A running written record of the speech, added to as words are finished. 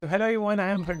So hello everyone, I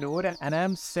am Harnoor and I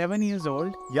am 7 years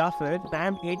old. या फिर I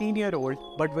am 18-year-old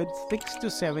but with 6 to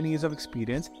 7 years of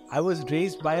experience. I was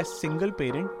raised by a single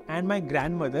parent and my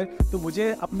grandmother. तो मुझे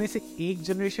अपने से एक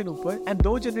generation ऊपर and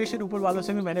दो generation ऊपर वालों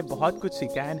से भी मैंने बहुत कुछ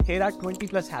सीखा and here are 20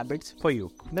 plus habits for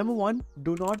you. Number 1,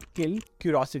 do not kill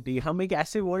curiosity. हम एक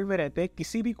ऐसे वर्ल्ड में रहते हैं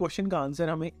किसी भी क्वेश्चन का आंसर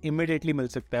हमें immediately मिल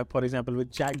सकता है. फॉर एग्जाम्पल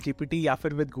विद ChatGPT या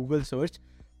फिर विद गूगल सर्च.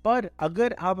 पर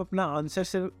अगर आप अपना आंसर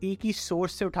सिर्फ एक ही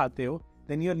सोर्स से उठाते हो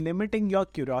then you're limiting your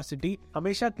curiosity.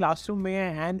 हमेशा क्लासरूम में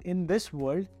है and in this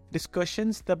world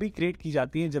discussions तभी क्रिएट की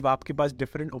जाती हैं जब आपके पास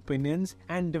different opinions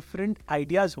and different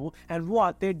ideas हो एंड वो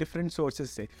आते हैं डिफरेंट सोर्सेज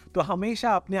से. तो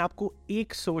हमेशा अपने आप को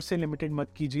एक सोर्स से लिमिटेड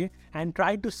मत कीजिए and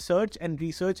try to search and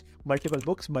research multiple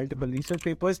books, multiple research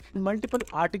papers, multiple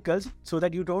articles so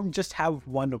that you don't just have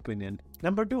one opinion.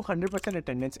 Number 2, 100%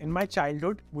 attendance. In my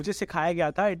childhood मुझे सिखाया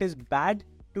गया था it is bad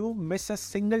to miss a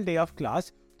single day of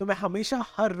class. तो मैं हमेशा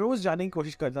हर रोज जाने की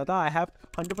कोशिश करता था. I have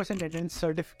 100% attendance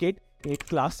certificate 8th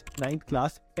class, 9th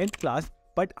class, 10th class,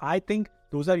 but I think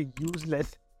those are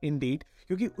useless Indeed.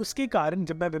 क्योंकि उसके कारण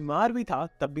जब मैं बीमार भी था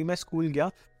तब भी मैं स्कूल गया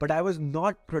but I was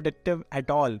not productive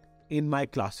at all in my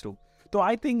classroom. तो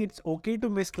I think it's okay to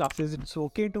miss classes, it's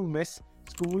okay to miss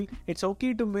school, it's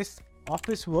okay to miss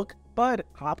office work, पर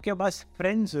आपके पास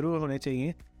फ्रेंड्स जरूर होने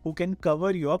चाहिए who can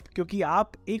cover you up. क्योंकि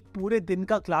आप एक पूरे दिन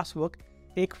का क्लास वर्क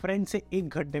एक फ्रेंड से 1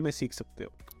 घंटे में सीख सकते हो.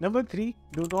 Number 3,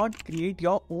 do not create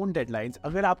your own deadlines.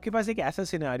 अगर आपके पास एक ऐसा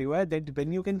सिनेरियो है that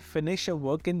when you can finish a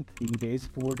work in 3 days,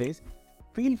 4 days,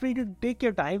 feel free to take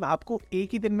your time. आपको एक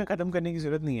ही दिन में खत्म करने की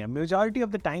जरूरत नहीं है. Majority of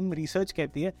the time research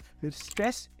कहती है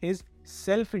स्ट्रेस इज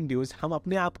सेल्फ इंड्यूस. हम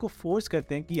अपने आप को फोर्स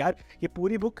करते हैं कि यार ये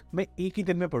पूरी बुक मैं एक ही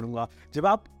दिन में पढ़ूंगा. जब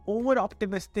आप ओवर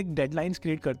ऑप्टिमिस्टिक डेडलाइंस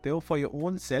क्रिएट करते हो for your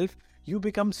own self, you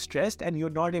become stressed and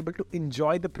you're not able to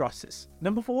enjoy the process.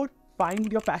 Number 4,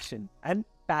 find your passion. And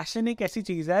passion एक ऐसी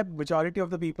चीज है majority of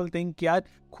the people think कि यार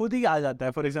खुद ही आ जाता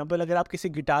है. फॉर एग्जाम्पल अगर आप किसी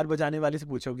गिटार बजाने वाले से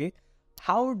पूछोगे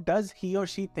हाउ डज ही और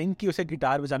शी थिंक कि उसे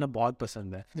गिटार बजाना बहुत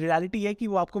पसंद है, रियलिटी है कि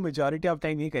वो आपको मेजॉरिटी ऑफ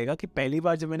टाइम ये कहेगा कि पहली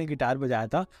बार जब मैंने गिटार बजाया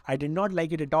था I did not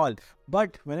like it at all,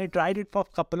 but when I tried it for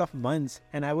couple of months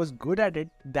and I was good at it,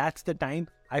 that's the time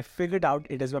I figured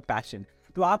out it is my passion.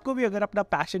 तो आपको भी अगर अपना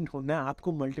passion ढूंढना है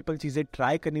आपको multiple चीजें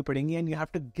try करनी पड़ेंगी and you have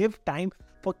to give time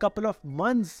for couple of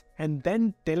months and then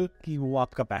tell कि वो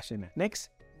आपका पैशन है. Next,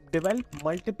 develop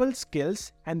multiple skills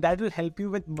and that will help you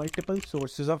with multiple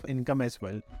sources of income as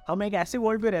well. हम एक ऐसे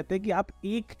world में रहते हैं कि आप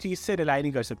एक चीज से रिलाई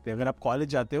नहीं कर सकते. अगर आप कॉलेज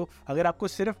जाते हो, अगर आपको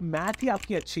सिर्फ मैथ ही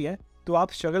आपकी अच्छी है तो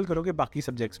आप स्ट्रगल करोगे बाकी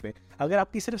सब्जेक्ट्स पे. अगर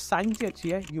आपकी सिर्फ साइंस ही अच्छी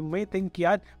है यू मे थिंक कि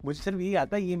यार मुझे सिर्फ ये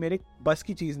आता है, ये मेरे बस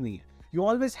की चीज नहीं है. You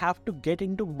always have to get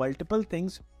into multiple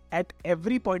things at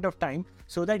every point of time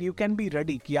so that you can be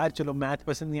ready कि यार चलो मैथ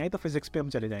पसंद नहीं आई तो फिजिक्स पे हम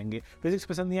चले जाएंगे, फिजिक्स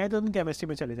पसंद नहीं आई तो हम केमिस्ट्री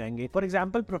में चले जाएंगे. फॉर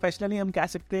एग्जाम्पल प्रोफेशनली हम कह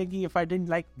सकते हैं कि if I didn't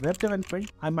like web development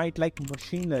I might like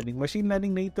machine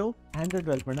learning नहीं तो Android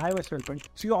development, iOS development.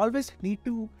 So you always need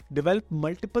to develop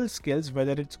multiple skills,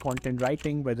 whether it's content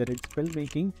writing, whether it's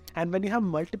filmmaking, and when you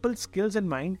have multiple skills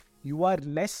in mind you are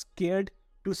less scared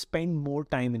to spend more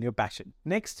time in your passion.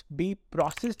 Next, be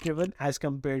process driven as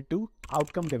compared to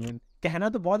outcome driven. कहना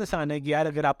तो बहुत आसान है कि यार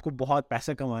अगर आपको बहुत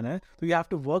पैसा कमाना है तो you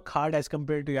have to work hard as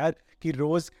compared to यार कि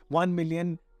रोज 1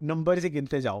 million नंबर से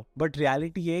गिनते जाओ. बट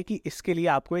रियलिटी ये है कि इसके लिए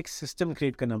आपको एक सिस्टम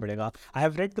क्रिएट करना पड़ेगा. I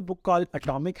have read the book called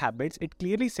atomic habits. It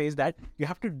clearly says that you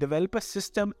have to develop a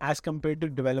system as compare to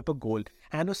develop a goal.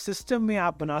 And उस सिस्टम में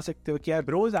आप बना सकते हो कि यार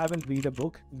रोज I will read a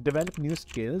book, develop new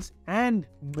skills and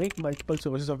make multiple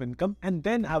sources of income and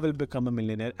then I will become a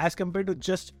millionaire, as compare to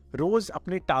just रोज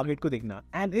अपने target को देखना.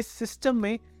 एंड इस सिस्टम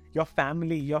में your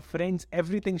family, your friends,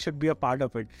 everything should be a part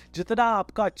of it. जितना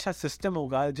आपका अच्छा system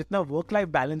होगा, जितना वर्क लाइफ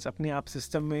बैलेंस अपने आप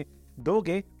सिस्टम में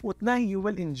दोगे, उतना ही you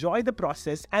will enjoy the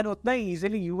process and उतना ही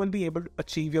easily you will be able to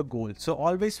achieve your goal. So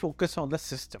always focus on the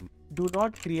system. Do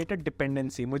not create a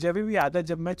dependency. मुझे अभी भी याद है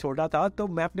जब मैं छोटा था तो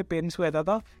मैं अपने पेरेंट्स को कहता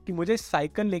था कि मुझे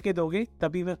साइकिल लेके दोगे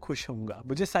तभी मैं खुश होऊंगा,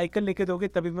 मुझे साइकिल लेके दोगे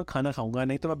तभी मैं खाना खाऊंगा,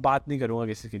 नहीं तो मैं बात नहीं करूंगा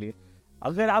किसी के लिए.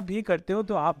 अगर आप ये करते हो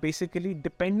तो आप बेसिकली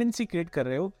डिपेंडेंसी क्रिएट कर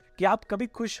रहे हो कि आप कभी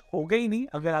खुश होगे ही नहीं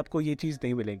अगर आपको ये चीज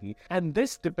नहीं मिलेगी. And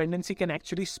this dependency can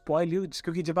actually spoil you,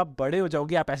 क्योंकि जब आप बड़े हो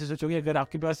जाओगे आप ऐसे सोचोगे अगर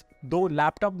आपके पास 2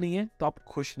 लैपटॉप नहीं है तो आप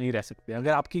खुश नहीं रह सकते,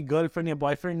 अगर आपकी गर्लफ्रेंड या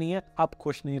बॉयफ्रेंड नहीं है आप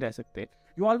खुश नहीं रह सकते.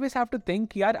 You always have to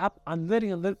think यार आप अंदर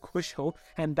ही अंदर खुश हो.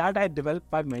 And that I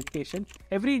develop by meditation.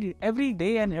 Every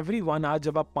day and every 1 hour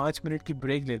जब आप 5 मिनट की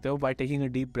ब्रेक लेते हो by taking a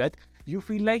deep breath, you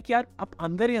feel like यार आप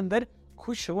अंदर ही अंदर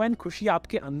खुश हो एंड खुशी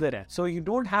आपके अंदर है. So you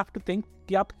don't have to think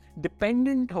कि आप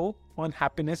डिपेंडेंट हो on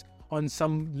happiness on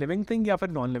some living thing या फिर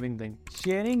non living thing.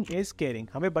 Sharing is caring,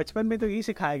 हमें बचपन में तो यही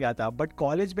सिखाया गया था, बट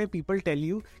कॉलेज में पीपल टेल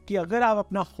यू कि अगर आप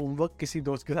अपना होमवर्क किसी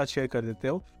दोस्त के साथ शेयर कर देते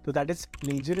हो तो दैट इज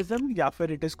प्लेजरिज्म या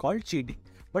फिर it is called cheating.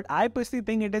 But I personally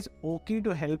think it is okay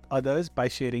to help others by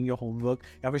sharing your homework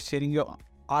या फिर sharing your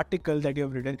article that you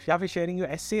have written या फिर शेयरिंग योर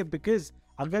एसे, बिकॉज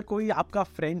अगर कोई आपका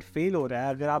friend fail हो रहा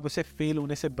है, अगर आप उसे फेल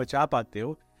होने से बचा पाते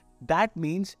हो, that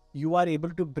means you are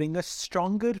able to bring a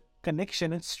stronger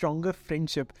connection and stronger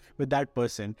friendship with that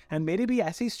person. And मेरे भी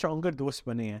ऐसे ही stronger दोस्त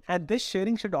बने हैं. And this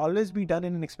sharing should always be done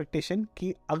in an expectation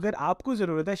कि अगर आपको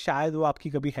ज़रूरत है शायद वो आपकी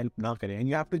कभी help ना करें.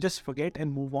 And you have to just forget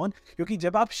and move on. क्योंकि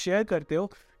जब आप share करते हो,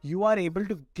 you are able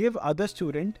to give other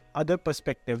student other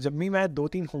perspective. जब भी मैं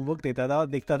 2-3 homework देता था,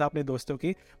 देखता था अपने दोस्तों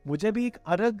की, मुझे भी एक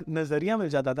अलग नज़रिया मिल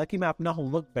जाता था कि मैं अपना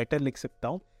homework better लिख सकता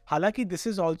हूँ. हालांकि this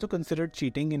is also considered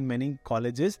cheating in many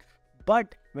colleges,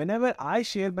 but whenever I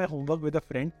share my homework with a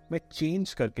friend, मैं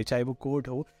change करके, चाहे वो code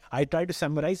हो, I try to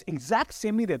summarize, exact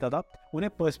same नहीं देता था, उन्हें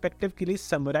perspective के लिए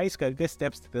summarize करके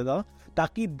steps देता था,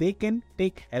 ताकि they can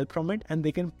take help from it and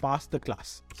they can pass the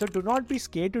class. So do not be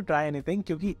scared to try anything,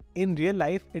 क्योंकि in real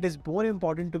life it is more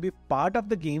important to be part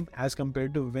of the game as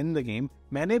compared to win the game.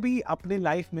 मैंने भी अपने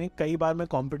life में कई बार मैं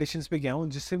competitions पे गया हूँ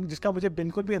जिसका मुझे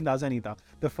बिल्कुल भी अंदाजा नहीं था.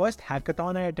 The first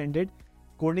hackathon I attended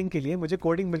coding के लिए, मुझे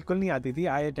कोडिंग बिल्कुल नहीं आती थी.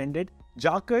 आई अटेंडेड,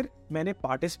 जाकर मैंने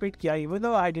पार्टिसिपेट किया even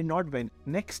though I did not win.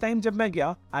 Next time जब मैं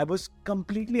गया, आई वाज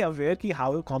कंप्लीटली अवेयर कि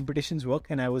how competitions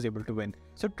work and I was able to win.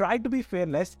 So try to be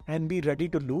fearless and be ready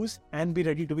to lose and be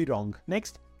ready to be wrong.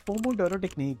 Next, Pomodoro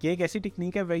technique. ये एक ऐसी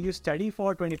technique है where you study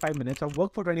for 25 minutes or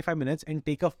work for 25 minutes and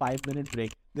take a 5-minute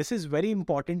break. This is very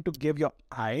important to give your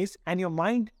eyes and your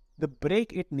mind the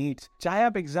break it needs. चाहे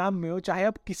आप exam में हो, चाहे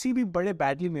आप किसी भी बड़े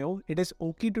बैटल में हो, it is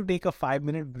okay to take a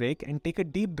 5-minute break and take a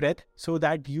deep breath so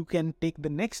that you can take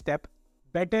the next step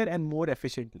better and more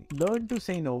efficiently. Learn to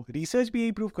say no. Research भी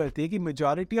यही prove करती है कि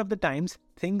majority of the times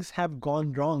things have gone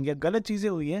wrong या गलत चीजें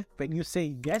हुई हैं when you say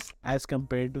yes as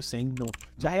compared to saying no.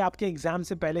 चाहे आपके एग्जाम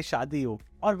से पहले शादी हो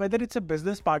और whether it's a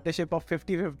business partnership of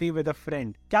 50-50 with a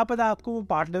friend, क्या पता आपको वो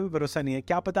पार्टनर पे भरोसा नहीं है,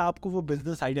 क्या पता आपको वो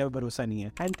बिजनेस आइडिया पे भरोसा नहीं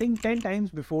है. And think 10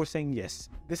 times before saying yes.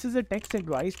 This is a text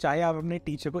advice. चाहे आप अपने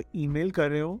टीचर को ईमेल कर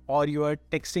रहे हो और you are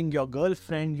texting your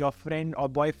girlfriend, your friend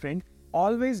or boyfriend,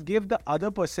 always give the other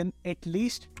person at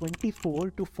least 24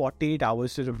 to 48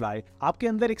 hours to reply. आपके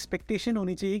अंदर expectation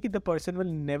होनी चाहिए कि the person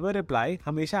will never reply.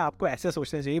 हमेशा आपको ऐसा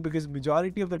सोचना चाहिए because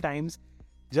majority of the times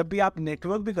जब भी आप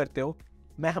network भी करते हो,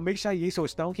 मैं हमेशा यही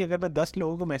सोचता हूँ कि अगर मैं 10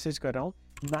 लोगों को मैसेज कर रहा हूँ,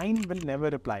 9 will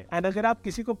never reply. And अगर आप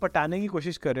किसी को पटाने की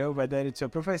कोशिश कर रहे हो, whether it's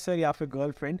a professor या फिर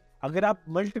girlfriend, अगर आप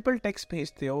multiple text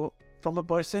भेजते हो from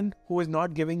a person who is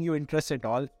not giving you interest at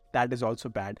all, that is also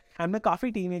bad. And मैं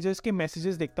काफी teenagers के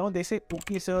messages देखता हूँ, they say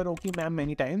okay sir, okay ma'am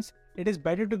many times. It is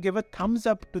better to give a thumbs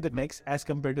up to the text as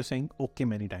compared to saying okay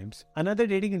many times. Another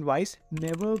dating advice,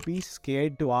 never be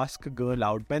scared to ask a girl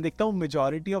out. मैं देखता हूँ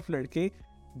majority of लड़के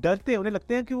डरते हैं, उन्हें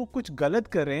लगते हैं कि वो कुछ गलत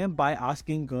कर रहे हैं by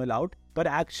asking girl out. पर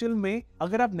एक्चुअल में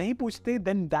अगर आप नहीं पूछते,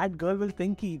 then that girl will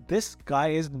think कि this guy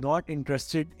is not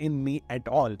interested in me at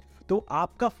all. तो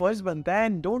आपका फर्ज बनता है,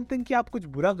 and don't think कि आप कुछ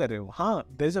बुरा कर रहे हो. हाँ,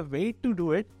 there is a way to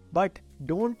do it, but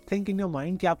don't think in your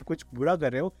mind कि आप कुछ बुरा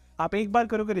कर रहे हो. आप एक बार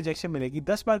करोगे रिजेक्शन मिलेगी,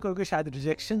 10 बार करोगे शायद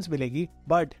रिजेक्शंस मिलेगी,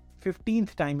 बट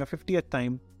 15th टाइम या 50th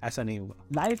टाइम ऐसा नहीं होगा.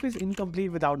 Life is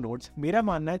incomplete without notes. मेरा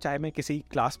मानना है, चाहे मैं किसी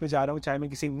क्लास में जा रहा हूँ, चाहे मैं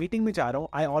किसी मीटिंग में जा रहा हूँ,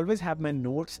 I always have my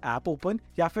notes app open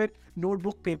या फिर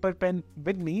notebook paper pen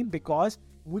with me, because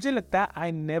मुझे लगता है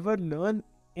I never learn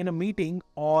in a meeting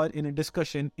or in a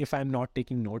discussion if I'm not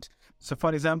taking notes. So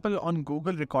for example, on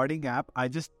Google Recording app, I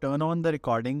just turn on the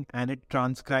recording and it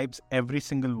transcribes every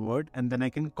single word, and then I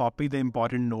can copy the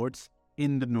important notes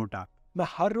in the note app. मैं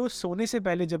हर रोज सोने से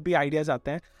पहले जब भी ideas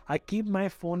आते हैं, I keep my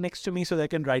phone next to me so that I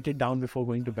can write it down before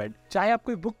going to bed. चाहे आप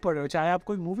कोई बुक पढ़ रहे हो, चाहे आप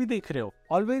कोई मूवी देख रहे हो,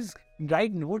 ऑलवेज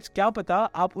राइट नोट्स. क्या पता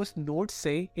आप उस नोट्स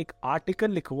से एक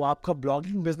आर्टिकल लिखो, आपका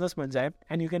ब्लॉगिंग बिजनेस बन जाए,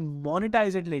 and you can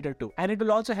monetize it later too, and it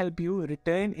will also help you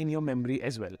return in your memory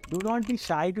as well. Do not be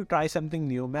shy to try something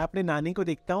new. मैं अपने नानी को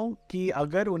देखता हूँ कि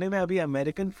अगर उन्हें मैं अभी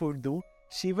अमेरिकन फूड दूँ,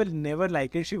 she will never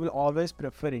like it, she will always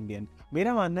prefer Indian.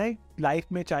 मेरा मानना है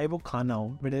लाइफ में चाहे वो खाना हो,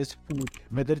 whether it's food,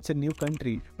 whether it's a new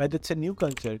country, whether it's a new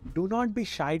culture, do not be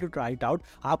shy to try it out.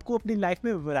 आपको अपनी लाइफ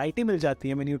में वैरायटी मिल जाती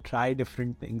है when you try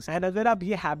different things. And अगर आप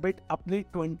ये हैबिट अपने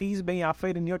 20s में या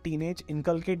फिर in your teenage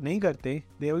inculcate नहीं करते,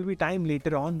 there will be time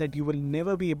later on that you will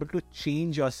never be able to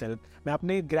change yourself. मैं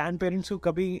अपने ग्रैंड पेरेंट्स को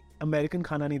कभी अमेरिकन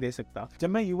खाना नहीं दे सकता. जब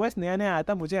मैं यूएस नया नया आया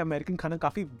था, मुझे अमेरिकन खाना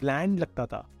काफी ब्लैंड लगता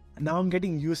था. Now I'm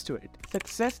getting used to it.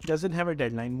 Success doesn't have a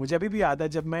deadline. मुझे अभी भी याद है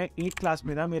जब मैं 8th क्लास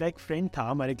में था, मेरा एक फ्रेंड था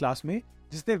हमारे क्लास में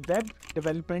जिसने वेब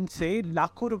डेवलपमेंट से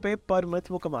लाखों रुपए पर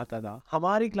मंथ वो कमाता था।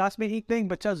 हमारी क्लास में एक ना एक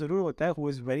बच्चा जरूर होता है who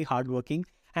is very hard working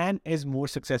and is more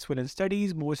successful in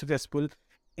studies, more successful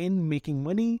in making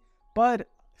money, पर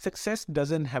success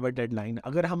doesn't have a deadline.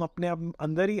 अगर हम अपने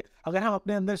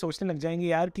अंदर सोचने लग जाएंगे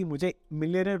यार कि मुझे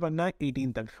मिलियनर बनना है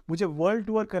 18 तक, मुझे वर्ल्ड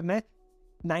टूर करना है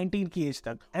 19 की एज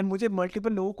तक, एंड मुझे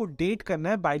मल्टीपल लोगों को डेट करना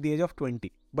है by the age of 20,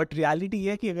 but reality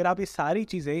ये है कि अगर आप ये सारी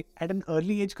चीज़ें एट एन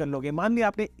अर्ली एज कर लोगे, मान लिया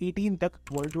आपने 18 तक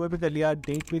वर्ल्ड टूर भी कर लिया,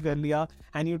 डेट भी कर लिया,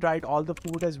 and you tried all the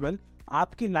food as well,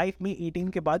 आपकी लाइफ में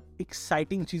 18 के बाद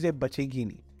एक्साइटिंग चीज़ें बचेगी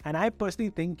नहीं। एंड आई पर्सनली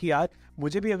थिंक कि यार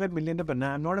मुझे भी अगर मिलियनर बनना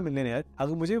है, आई एम नॉट अ मिलियनर,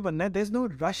 अगर मुझे भी बनना है, there is no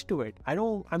rush to it. I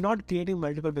am not creating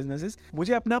multiple businesses.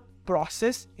 मुझे अपना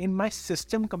process in my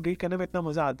system complete करने में इतना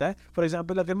मजा आता है। फॉर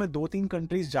एग्जाम्पल, अगर मैं 2-3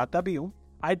 कंट्रीज जाता भी हूँ,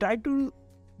 I try to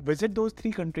visit those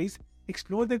 3 countries,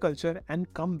 explore the culture and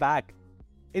come back,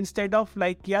 instead of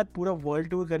like यार पूरा वर्ल्ड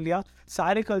टूर कर लिया,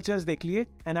 सारे कल्चर्स देख लिए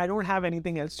and I don't have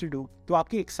anything else to do. तो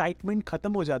आपकी एक्साइटमेंट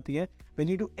खत्म हो जाती है when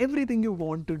you do everything you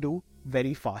want to do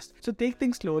very fast. So take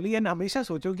things slowly and हमेशा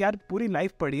सोचो कि यार पूरी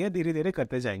लाइफ पड़ी है, धीरे धीरे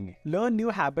करते जाएंगे। Learn new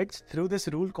habits through this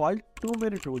rule called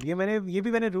 2-minute rule. ये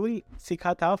भी मैंने रूल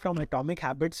सीखा था from atomic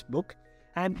habits book.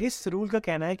 And इस रूल का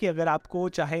कहना है कि अगर आपको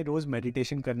चाहे रोज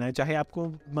मेडिटेशन करना है, चाहे आपको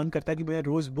मन करता है कि मैं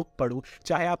रोज बुक पढूं,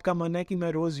 चाहे आपका मन है कि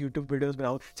मैं रोज यूट्यूब वीडियोस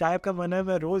बनाऊं, चाहे आपका मन है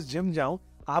मैं रोज जिम जाऊं,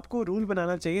 आपको रूल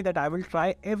बनाना चाहिए that I will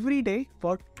try every day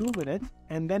for 2 minutes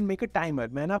and then make a timer.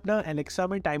 मैं ना अपना एलेक्सा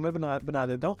में टाइमर बना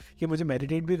देता हूँ कि मुझे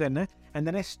मेडिटेट भी करना है, and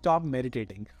then I stop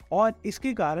meditating. और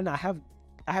इसके कारण I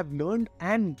have learned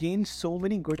and gain so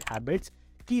many good habits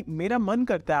कि मेरा मन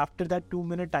करता है after that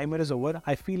 2-minute timer is over,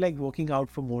 I feel like working out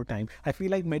for more time, I feel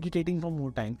like meditating for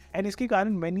more time. And इसके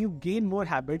कारण when you gain more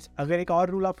habits, अगर एक और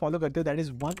रूल आप फॉलो करते हो, that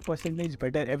is 1%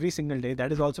 better every single day,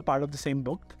 that is also part of the same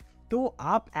book. तो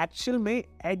आप एक्चुअल में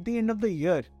at the end of the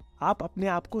year आप अपने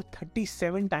आप को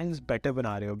 37 टाइम्स बेटर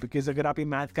बना रहे हो, बिकॉज अगर आप ये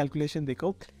मैथ कैलकुलेशन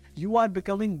देखो, you are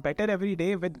becoming better every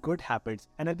day with good habits.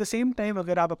 And at the same time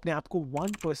अगर आप अपने आप को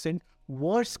 1%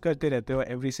 वर्स करते रहते हो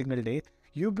every single day,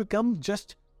 you become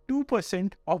just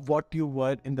 2% of what you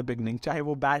were in the beginning। चाहे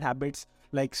वो bad habits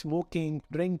like smoking,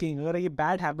 drinking, अगर ये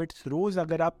bad habits रोज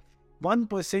अगर आप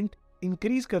 1%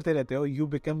 increase करते रहते हो, you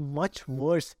become much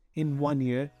worse in 1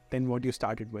 year than what you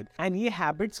started with। and ये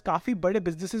habits काफी बड़े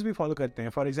businesses भी follow करते हैं।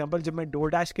 For example, जब मैं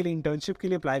DoorDash के लिए internship के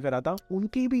लिए apply करा था,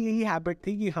 उनकी भी यही habit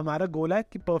थी कि हमारा goal है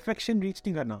कि perfection reach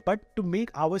नहीं करना, but to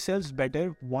make ourselves better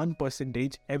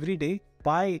 1% every day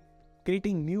by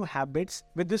creating new habits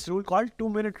with this rule called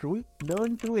 2-minute rule।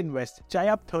 learn to invest। चाहे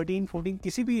आप 13-14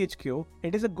 किसी भी एज के हो,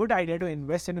 it is a good idea to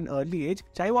invest in an early age।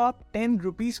 चाहे वो आप 10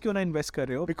 rupees क्यों ना invest कर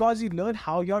रहे हो, because you learn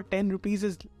how your 10 rupees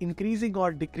is increasing or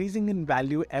decreasing in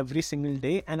value every single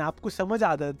day। and आपको समझ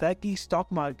आ जाता है कि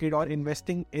stock market और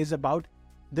investing is about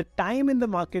the time in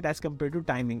the market as compared to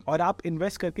timing। और आप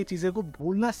invest करके चीजें को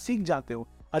भूलना सीख जाते हो।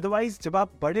 अदरवाइज जब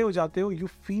आप बड़े हो जाते हो, you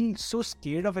feel so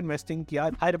scared of investing कि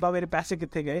यार हाय रब्बा मेरे पैसे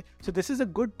कितने गए। So this is a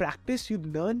good practice you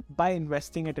learn by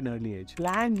investing at an early age.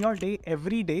 Plan your day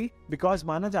every day, because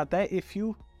माना जाता है if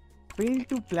you fail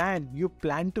to plan you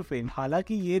plan to fail.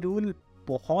 हालांकि ये रूल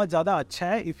बहुत ज्यादा अच्छा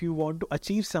है if you want to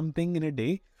achieve something in a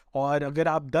day. और अगर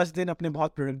आप 10 दिन अपने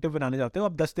बहुत प्रोडक्टिव बनाने जाते हो,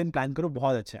 आप 10 दिन प्लान करो,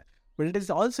 बहुत अच्छा है। But it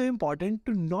is also important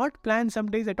to not plan some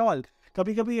days at all.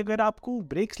 कभी कभी अगर आपको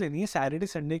ब्रेक्स लेनी है सैटरडे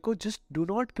संडे को, just do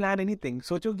not plan anything.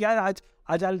 सोचो कि यार आज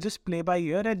I just play by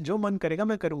ear and जो मन करेगा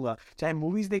मैं करूंगा। चाहे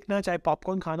मूवीज देखना, चाहे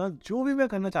पॉपकॉर्न खाना, जो भी मैं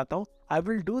करना चाहता हूँ, I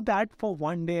will do that for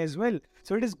 1 day as well.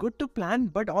 So it is good to plan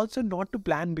but also not to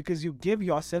plan, because you give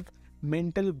yourself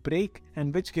mental break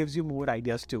and which gives you more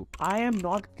ideas too। I am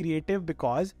not creative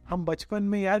because हम बचपन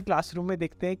में यार classroom में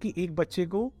देखते हैं कि एक बच्चे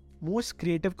को मोस्ट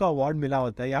क्रिएटिव का अवार्ड मिला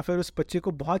होता है, या फिर उस बच्चे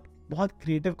को बहुत बहुत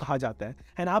क्रिएटिव कहा जाता है।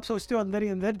 एंड आप सोचते हो अंदर ही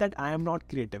अंदर that I am not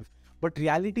creative, but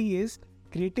reality is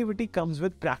creativity comes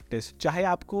with practice. चाहे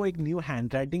आपको एक new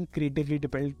handwriting creatively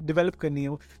develop करनी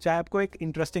हो, चाहे आपको एक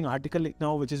इंटरेस्टिंग आर्टिकल लिखना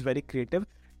हो which is very creative,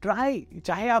 try.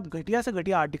 चाहे आप घटिया से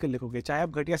घटिया आर्टिकल लिखोगे, चाहे आप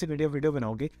घटिया से घटिया वीडियो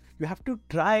बनाओगे, you have to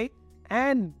try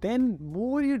and then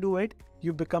more you do it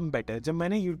you become better. जब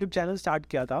मैंने यूट्यूब चैनल स्टार्ट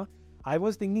किया था, I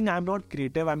was thinking I'm not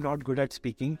creative, I'm not good at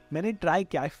speaking। मैंने ट्राई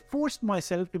किया, I forced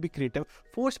myself to be creative,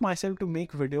 forced myself to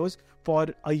make videos for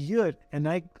a year and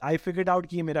I figured out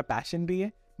कि ये मेरा passion भी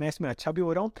है, मैं इसमें अच्छा भी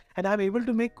हो रहा हूँ, and I'm able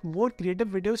to make more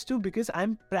creative videos too because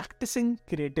I'm practicing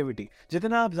creativity।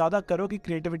 जितना आप ज़्यादा करोगे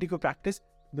creativity को practice,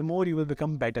 the more you will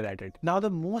become better at it। Now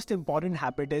the most important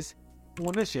habit is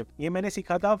ownership। ये मैंने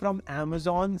सीखा था from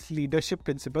Amazon's leadership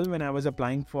principle when I was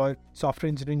applying for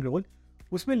software engineering role।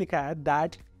 उसमें लिखा है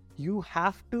that you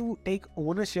have to take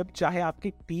ownership। चाहे आपकी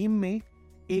team में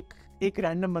एक एक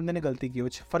रैंडम बंदे ने गलती की,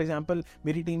 फॉर एग्जाम्पल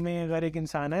मेरी टीम में अगर एक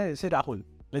इंसान है जैसे Rahul,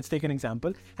 let's take an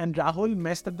example, and Rahul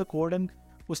messed up the code and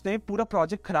उसने पूरा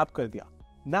प्रोजेक्ट खराब कर दिया.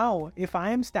 Now if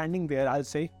I am standing there, I will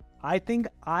say I think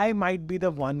I might be the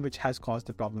one which has caused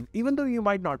the problem, even though you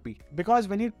might not be. Because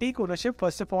when you take ownership,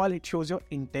 first of all, it shows your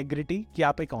integrity, कि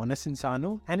आप एक honest इंसान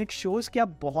हो, and it shows कि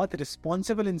आप बहुत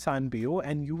responsible इंसान भी हो,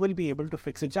 and you will be able to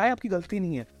fix it. चाहे आपकी गलती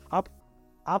नहीं है,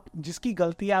 आप जिसकी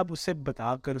गलती है आप उससे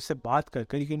बताकर, उससे बात कर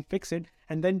you can fix it,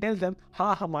 and then tell them,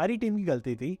 हाँ हमारी टीम की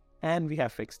गलती थी, and we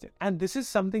have fixed it. And this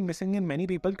is something missing in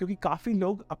many people, क्योंकि काफी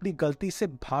लोग अपनी गलती से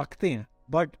भागते हैं.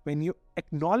 But when you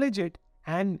acknowledge it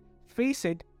and face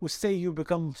it, उससे you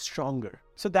become stronger.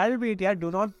 So that will be it यार.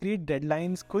 Do not create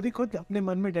deadlines. खुद अपने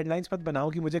मन में deadlines मत बनाओ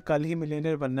कि मुझे कल ही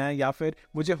मिलियनेयर बनना है, या फिर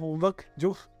मुझे होमवर्क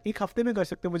जो एक हफ्ते में कर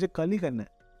सकते हो मुझे कल ही करना है.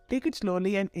 Take it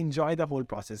slowly and enjoy the whole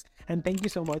process. And thank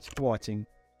you so much for watching.